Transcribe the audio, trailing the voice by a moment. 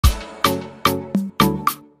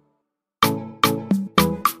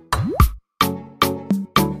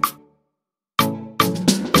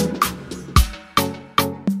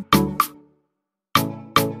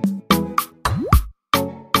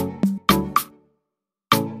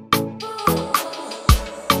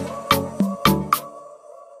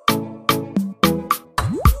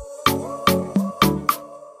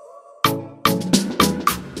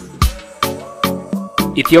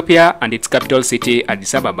Ethiopia and its capital city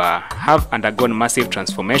Addis Ababa have undergone massive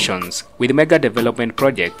transformations with mega development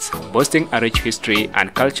projects boasting a rich history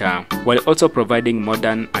and culture while also providing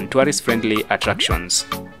modern and tourist-friendly attractions.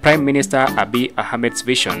 Prime Minister Abiy Ahmed's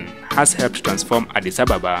vision has helped transform Addis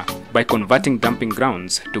Ababa by converting dumping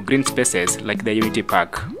grounds to green spaces like the Unity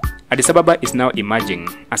Park. Addis Ababa is now emerging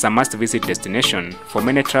as a must-visit destination for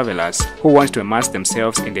many travelers who want to immerse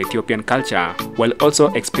themselves in the Ethiopian culture while also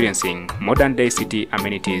experiencing modern-day city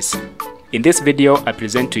amenities. In this video, I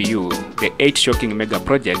present to you the 8 shocking mega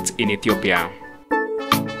projects in Ethiopia.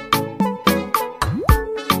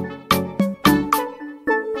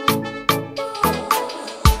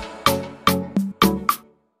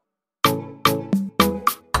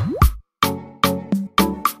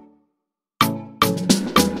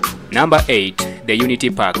 Number 8. The Unity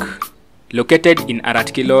Park. Located in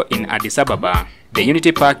Kela in Addis Ababa, the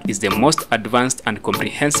Unity Park is the most advanced and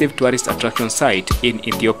comprehensive tourist attraction site in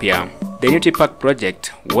Ethiopia. The Unity Park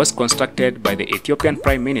project was constructed by the Ethiopian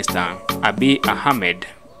Prime Minister Abiy Ahmed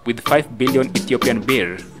with 5 billion Ethiopian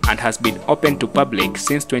birr and has been open to public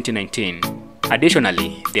since 2019.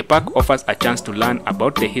 Additionally, the park offers a chance to learn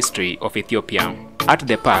about the history of Ethiopia. At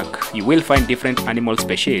the park, you will find different animal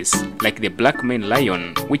species like the black maned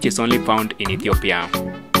lion, which is only found in Ethiopia.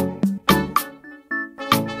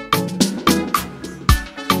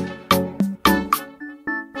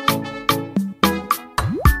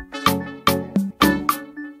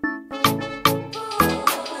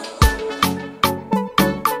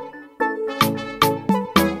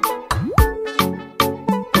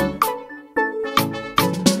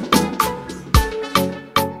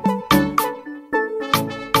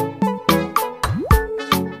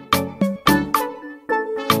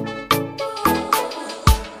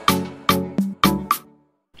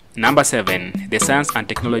 Number 7. The Science and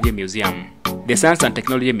Technology Museum. The Science and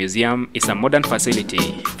Technology Museum is a modern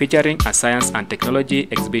facility featuring a science and technology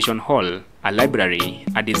exhibition hall, a library,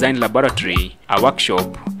 a design laboratory, a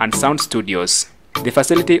workshop, and sound studios. The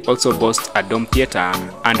facility also boasts a dome theater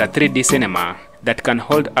and a 3D cinema that can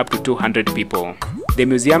hold up to 200 people. The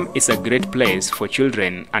museum is a great place for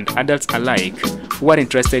children and adults alike who are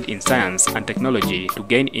interested in science and technology to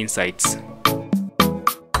gain insights.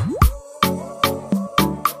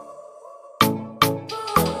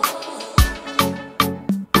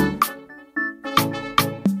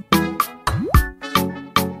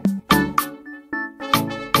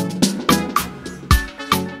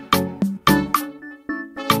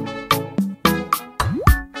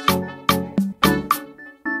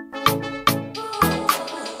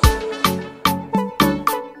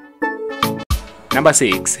 Number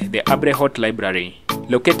 6. The Abrehot Library.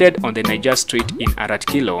 Located on the Niger Street in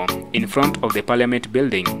Kela, in front of the Parliament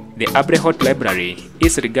building, the Abrehot Library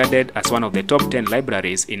is regarded as one of the top 10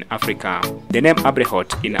 libraries in Africa. The name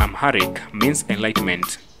Abrehot in Amharic means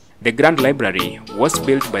enlightenment. The Grand Library was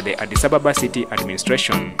built by the Addis Ababa City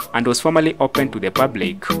Administration and was formally opened to the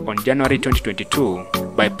public on January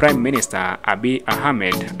 2022 by Prime Minister Abiy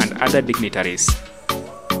Ahmed and other dignitaries.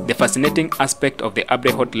 The fascinating aspect of the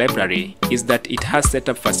Abrehot Library is that it has set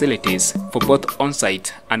up facilities for both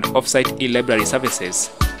on-site and off-site e-library services,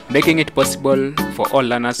 making it possible for all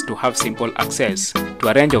learners to have simple access to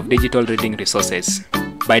a range of digital reading resources.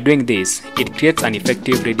 By doing this, it creates an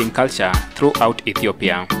effective reading culture throughout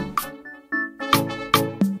Ethiopia.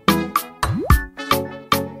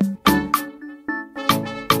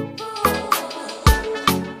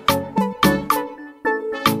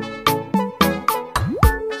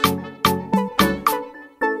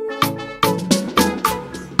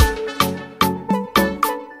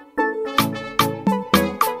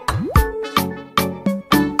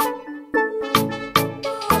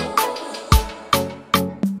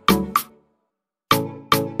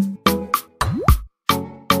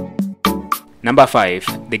 Number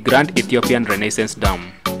 5. The Grand Ethiopian Renaissance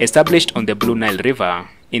Dam. Established on the Blue Nile River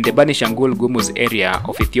in the Benishangul Gumuz area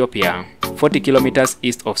of Ethiopia, 40 kilometers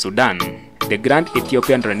east of Sudan, the Grand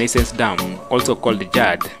Ethiopian Renaissance Dam, also called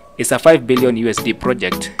JAD, is a $5 billion USD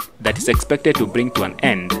project that is expected to bring to an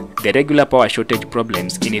end the regular power shortage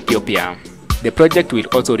problems in Ethiopia. The project will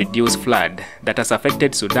also reduce flood that has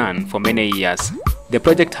affected Sudan for many years. The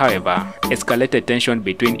project, however, escalated tension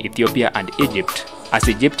between Ethiopia and Egypt, as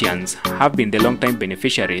Egyptians have been the long-time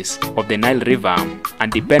beneficiaries of the Nile River and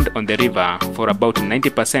depend on the river for about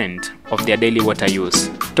 90% of their daily water use.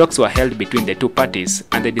 Talks were held between the two parties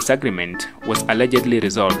and the disagreement was allegedly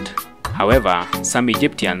resolved. However, some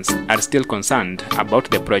Egyptians are still concerned about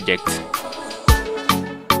the project.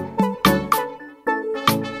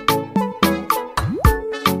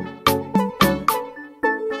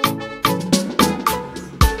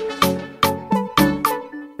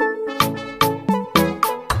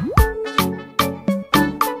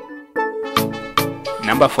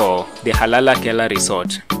 Number 4. The Halala Kela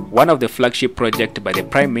Resort. One of the flagship projects by the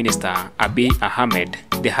Prime Minister Abiy Ahmed,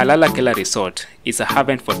 the Halala Kela Resort is a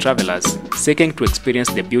haven for travelers seeking to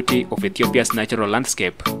experience the beauty of Ethiopia's natural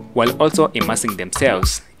landscape while also immersing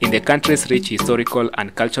themselves in the country's rich historical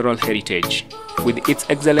and cultural heritage. With its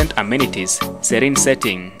excellent amenities, serene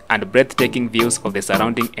setting, and breathtaking views of the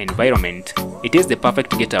surrounding environment, it is the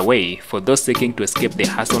perfect getaway for those seeking to escape the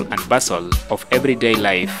hustle and bustle of everyday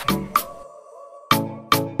life.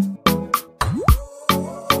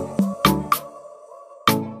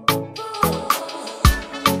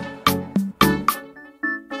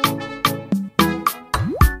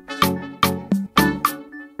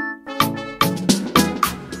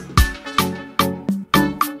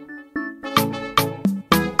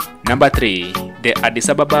 Number 3. The Addis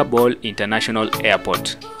Ababa Bole International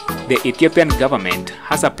Airport. The Ethiopian government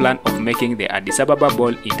has a plan of making the Addis Ababa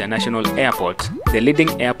Bole International Airport the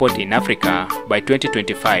leading airport in Africa by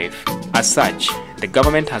 2025. As such, the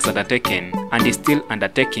government has undertaken and is still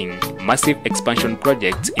undertaking massive expansion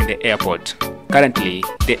projects in the airport. Currently,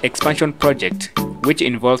 the expansion project, which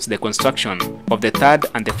involves the construction of the third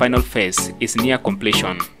and the final phase, is near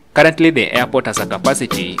completion. Currently, the airport has a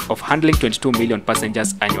capacity of handling 22 million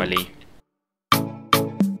passengers annually.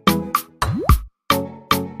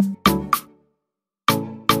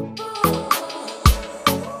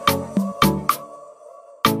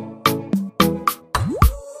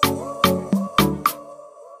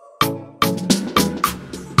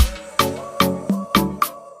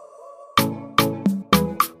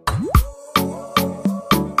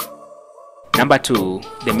 Number 2.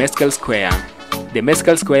 The Meskel Square. The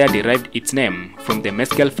Meskel Square derived its name from the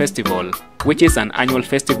Meskel Festival, which is an annual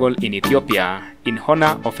festival in Ethiopia in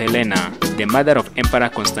honor of Helena, the mother of Emperor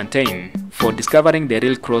Constantine, for discovering the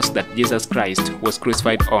real cross that Jesus Christ was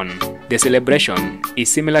crucified on. The celebration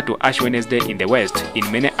is similar to Ash Wednesday in the West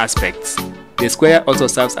in many aspects. The square also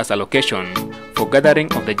serves as a location for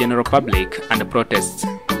gathering of the general public and protests.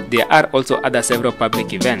 There are also other several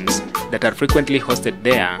public events that are frequently hosted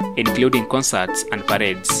there, including concerts and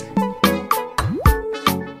parades.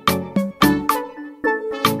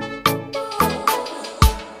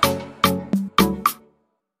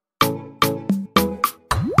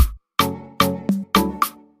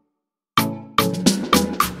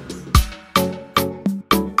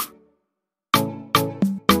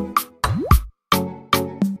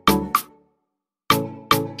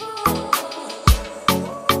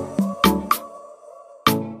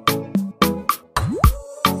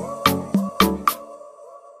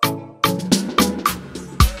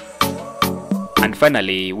 And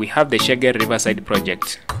finally, we have the Sheger Riverside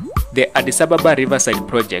project. The Addis Ababa Riverside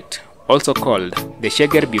project, also called the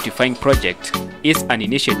Sheger Beautifying Project, is an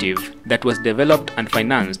initiative that was developed and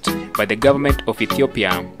financed by the government of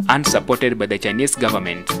Ethiopia and supported by the Chinese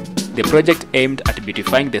government. The project aimed at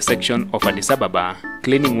beautifying the section of Addis Ababa,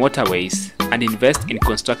 cleaning waterways, and invest in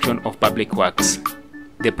construction of public works.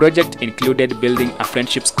 The project included building a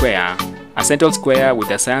Friendship Square, a central square with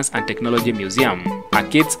a science and technology museum, a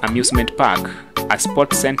kids amusement park, a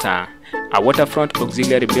sports center, a waterfront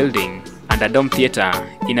auxiliary building, and a dome theater,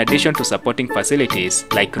 in addition to supporting facilities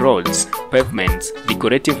like roads, pavements,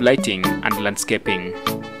 decorative lighting, and landscaping.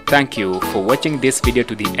 Thank you for watching this video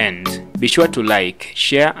to the end. Be sure to like,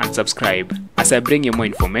 share, and subscribe as I bring you more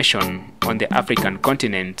information on the African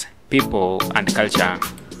continent, people, and culture.